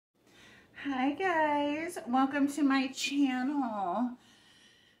Hi guys, welcome to my channel.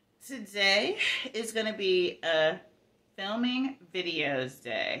 Today is going to be a filming videos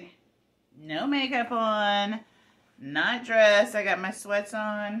day. No makeup on, not dressed. I got my sweats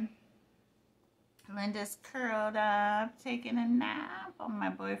on. Linda's curled up, taking a nap on my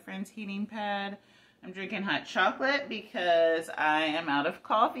boyfriend's heating pad. I'm drinking hot chocolate because I am out of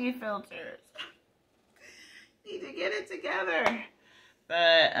coffee filters. Need to get it together.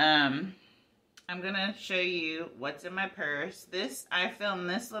 But, I'm going to show you what's in my purse. I filmed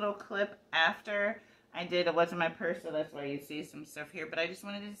this little clip after I did a what's in my purse, so that's why you see some stuff here. But I just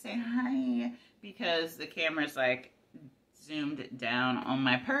wanted to say hi because the camera's like zoomed down on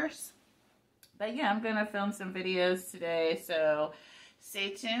my purse. But yeah, I'm going to film some videos today, so stay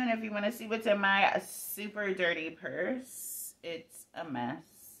tuned if you want to see what's in my super dirty purse. It's a mess,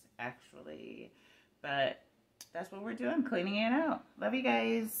 actually, but that's what we're doing, cleaning it out. Love you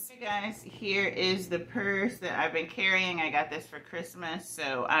guys. Hey guys, here is the purse that I've been carrying. I got this for Christmas,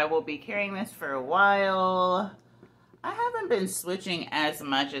 so I will be carrying this for a while. I haven't been switching as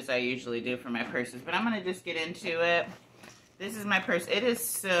much as I usually do for my purses, but I'm going to just get into it. This is my purse. It is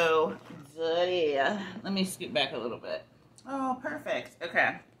so dirty. Let me scoot back a little bit. Oh, perfect.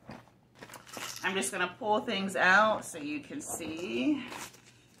 Okay. I'm just going to pull things out so you can see.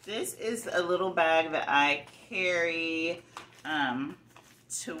 This is a little bag that I carry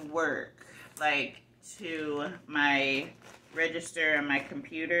to work, like to my register and my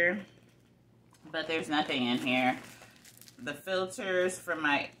computer, but there's nothing in here. The filters for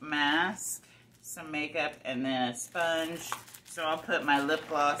my mask, some makeup, and then a sponge. So I'll put my lip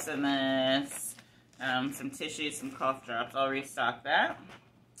gloss in this, some tissues, some cough drops. I'll restock that.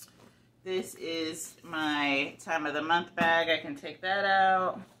 This is my time of the month bag. I can take that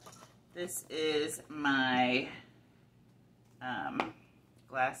out. This is my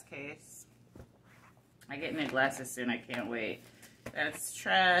glass case. I get new glasses soon. I can't wait. That's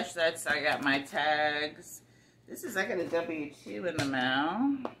trash. I got my tags. I got a W-2 in the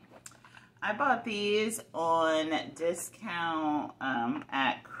mail. I bought these on discount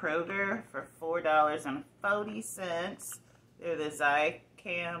at Kroger for $4.40. They're the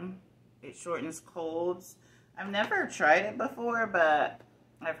Zicam. It shortens colds. I've never tried it before, but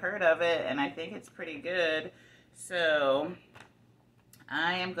I've heard of it, and I think it's pretty good. So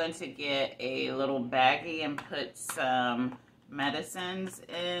I am going to get a little baggie and put some medicines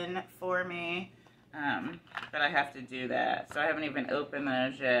in for me. But I have to do that. So I haven't even opened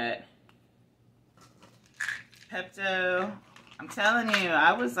those yet. Pepto. I'm telling you,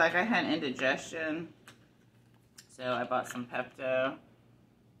 I was like, I had indigestion. So I bought some Pepto.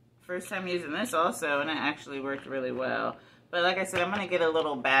 First time using this also, and it actually worked really well. But like I said, I'm going to get a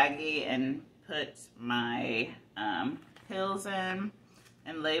little baggie and put my pills in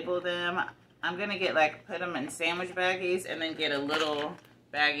and label them. I'm going to get put them in sandwich baggies and then get a little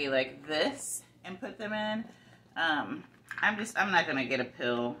baggie like this and put them in. I'm not going to get a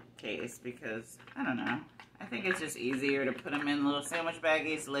pill case because, I don't know. I think it's just easier to put them in little sandwich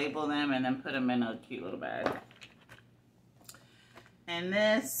baggies, label them, and then put them in a cute little bag. And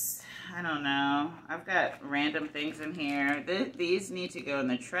this, I don't know. I've got random things in here. These need to go in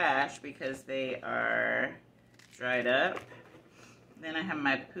the trash because they are dried up. Then I have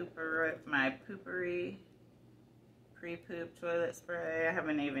my poopery pre-poop toilet spray. I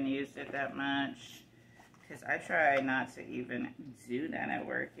haven't even used it that much because I try not to even do that at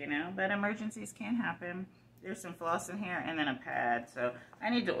work, you know. But emergencies can happen. There's some floss in here and then a pad. So I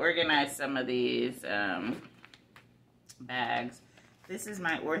need to organize some of these bags. This is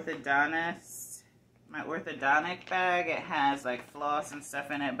my orthodontic bag. It has floss and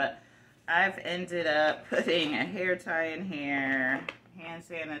stuff in it, but I've ended up putting a hair tie in here, hand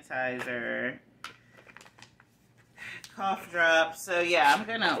sanitizer, cough drops. So yeah, I'm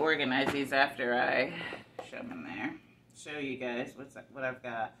gonna organize these after I shove them in there. Show you guys what I've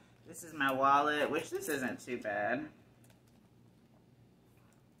got. This is my wallet, which this isn't too bad.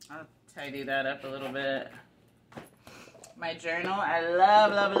 I'll tidy that up a little bit. My journal. I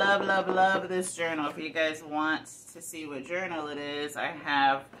love, love, love, love, love this journal. If you guys want to see what journal it is, I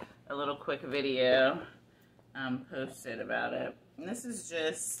have a little quick video posted about it. And this is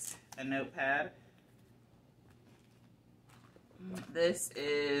just a notepad. This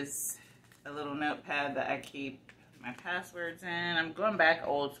is a little notepad that I keep my passwords in. I'm going back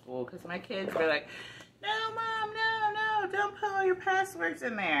old school because my kids were like, no, Mom, no, don't put all your passwords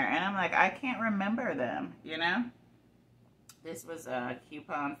in there. And I'm like, I can't remember them, you know? This was a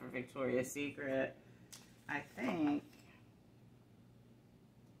coupon for Victoria's Secret, I think.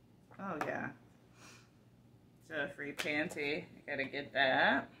 Oh, yeah. So a free panty. I gotta get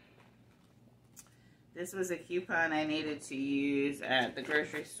that. This was a coupon I needed to use at the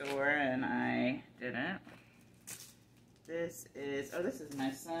grocery store, and I didn't. This is, oh, this is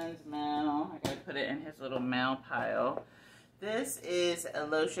my son's mail. I gotta put it in his little mail pile. This is a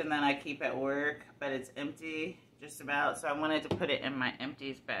lotion that I keep at work, but it's empty, just about. So I wanted to put it in my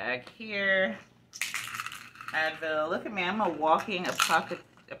empties bag here. Advil. Look at me, I'm a walking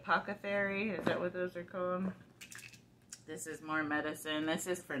apothecary. Is that what those are called? This is more medicine. This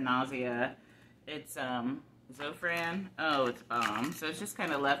is for nausea. It's Zofran. Oh, it's bomb. So it's just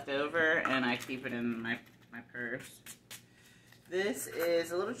kind of left over, and I keep it in my purse. This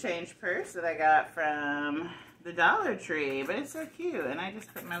is a little change purse that I got from the Dollar Tree, but it's so cute, and I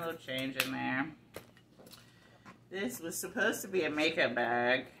just put my little change in there. This was supposed to be a makeup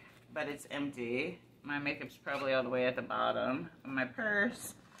bag, but it's empty. My makeup's probably all the way at the bottom of my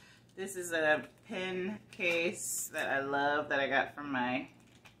purse. This is a pen case that I love that I got from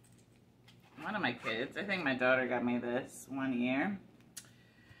one of my kids. I think my daughter got me this one year.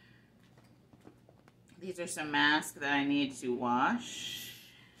 These are some masks that I need to wash.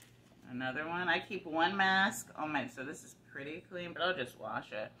 Another one. I keep one mask on my, so this is pretty clean, but I'll just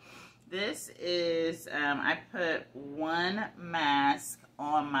wash it. This is, I put one mask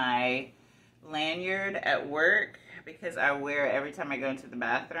on my lanyard at work because I wear it every time I go into the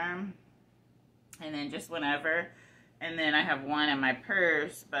bathroom. And then just whenever. And then I have one in my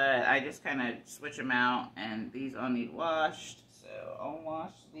purse, but I just kind of switch them out, and these all need washed. So I'll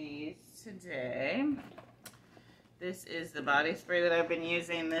wash these today. This is the body spray that I've been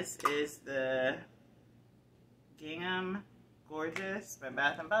using. This is the Gingham Gorgeous by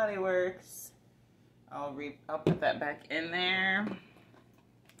Bath & Body Works. I'll put that back in there.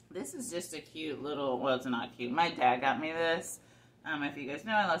 This is just a cute little, well, it's not cute. My dad got me this. If you guys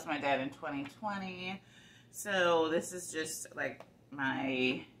know, I lost my dad in 2020. So this is just like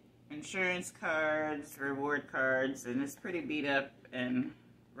my insurance cards, reward cards, and it's pretty beat up and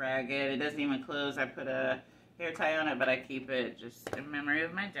ragged. It doesn't even close. I put a hair tie on it, but I keep it just in memory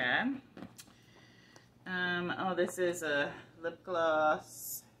of my dad. Oh, this is a lip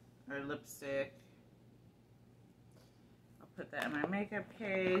gloss or lipstick. I'll put that in my makeup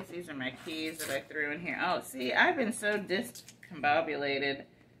case. These are my keys that I threw in here. Oh, see, I've been so discombobulated.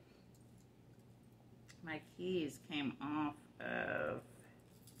 My keys came off of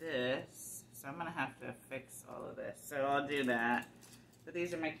this, so I'm gonna have to fix all of this. So I'll do that. But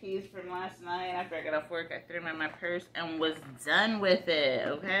these are my keys from last night. After I got off work, I threw them in my purse and was done with it,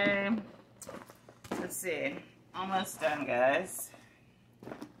 okay? Let's see. Almost done, guys.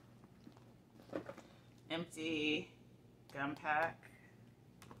 Empty gum pack.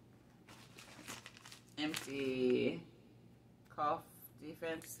 Empty cough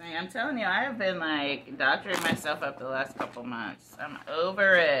defense thing. I'm telling you, I have been like doctoring myself up the last couple months. I'm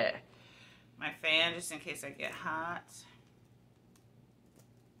over it. My fan, just in case I get hot.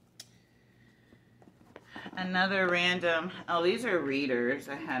 Another random, oh, these are readers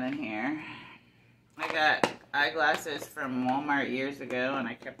I had in here. I got eyeglasses from Walmart years ago, and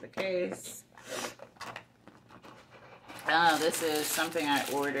I kept the case. Oh, this is something I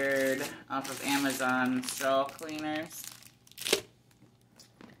ordered off of Amazon, straw cleaners.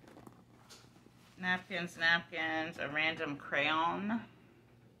 Napkins, a random crayon.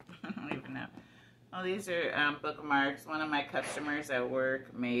 I don't even know. Oh, these are bookmarks. One of my customers at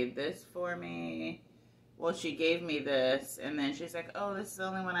work made this for me. Well, she gave me this, and then she's like, oh, this is the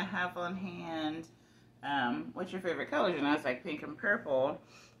only one I have on hand. What's your favorite colors? And I was like, pink and purple.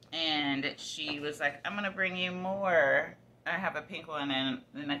 And she was like, I'm going to bring you more. I have a pink one,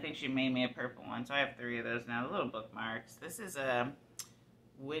 and I think she made me a purple one. So I have 3 of those now, little bookmarks. This is a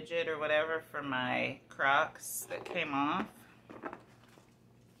widget or whatever for my Crocs that came off.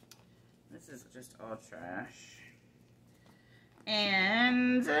 This is just all trash.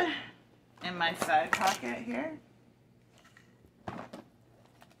 And in my side pocket here,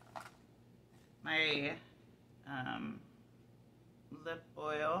 my lip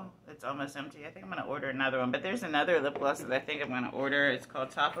oil. It's almost empty. I think I'm going to order another one. But there's another lip gloss that I think I'm going to order. It's called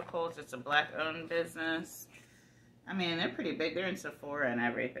Topicals. It's a black-owned business. I mean, they're pretty big. They're in Sephora and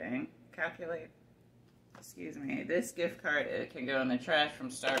everything. Calculate. Excuse me. This gift card, it can go in the trash from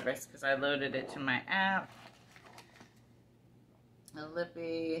Starbucks because I loaded it to my app. A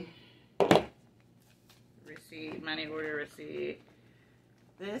lippy receipt, money order receipt.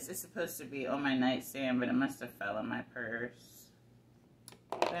 This is supposed to be on my nightstand, but it must have fell in my purse.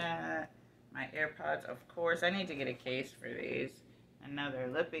 That. My AirPods, of course. I need to get a case for these. Another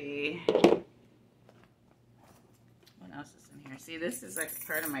lippy. What else is in here? See, this is like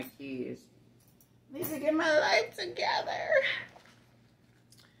part of my keys. I need to get my life together.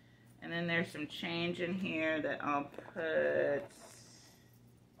 And then there's some change in here that I'll put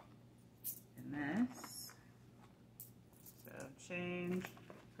in this. So change,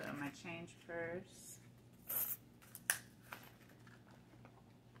 put in my change purse.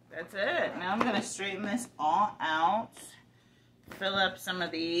 That's it. Now I'm going to straighten this all out, fill up some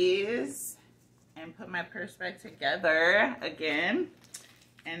of these, and put my purse back together again.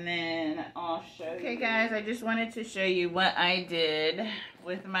 And then I'll show you. Okay guys, I just wanted to show you what I did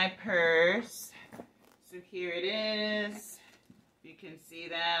with my purse. So here it is. You can see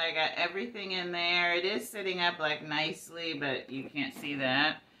that. I got everything in there. It is sitting up like nicely, but you can't see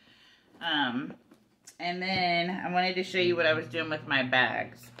that. And then I wanted to show you what I was doing with my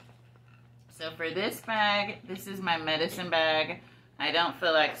bags. So for this bag, this is my medicine bag. I don't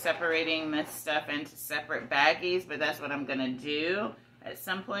feel like separating this stuff into separate baggies, but that's what I'm gonna do at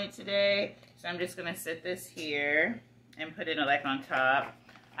some point today. So I'm just gonna sit this here and put it like on top.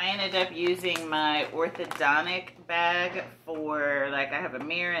 I ended up using my orthodontic bag for, like, I have a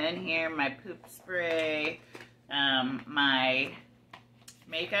mirror in here, my poop spray, my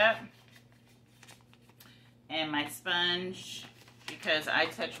makeup, and my sponge, because I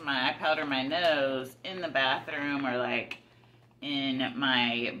powder my nose in the bathroom or like in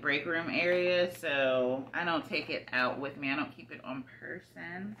my break room area, so I don't take it out with me. I don't keep it on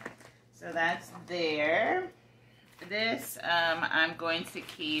person. So that's there. This, I'm going to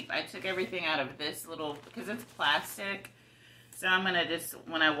keep, I took everything out of this little, because it's plastic. So I'm going to just,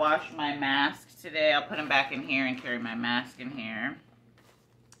 when I wash my masks today, I'll put them back in here and carry my mask in here.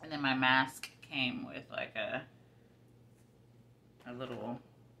 And then my mask came with like a little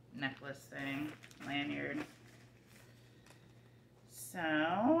necklace thing, lanyard.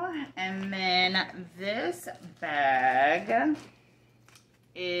 So, and then this bag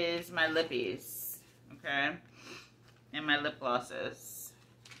is my lippies, okay, and my lip glosses.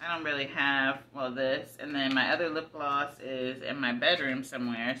 I don't really have, well, this, and then my other lip gloss is in my bedroom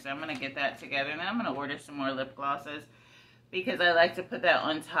somewhere, so I'm going to get that together, and then I'm going to order some more lip glosses, because I like to put that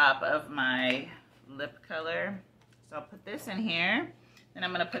on top of my lip color. So I'll put this in here. Then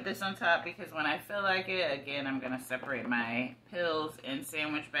I'm going to put this on top because when I feel like it, again, I'm going to separate my pills in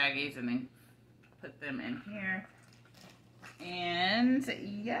sandwich baggies and then put them in here. And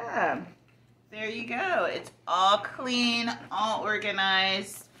yeah, there you go. It's all clean, all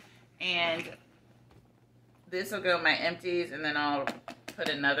organized. And this will go in my empties, and then I'll put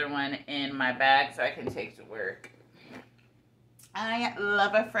another one in my bag so I can take to work. I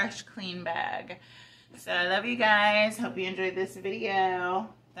love a fresh, clean bag. So I love you guys. Hope you enjoyed this video.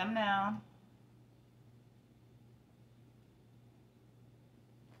 Thumbnail.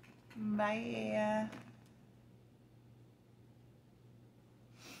 Bye.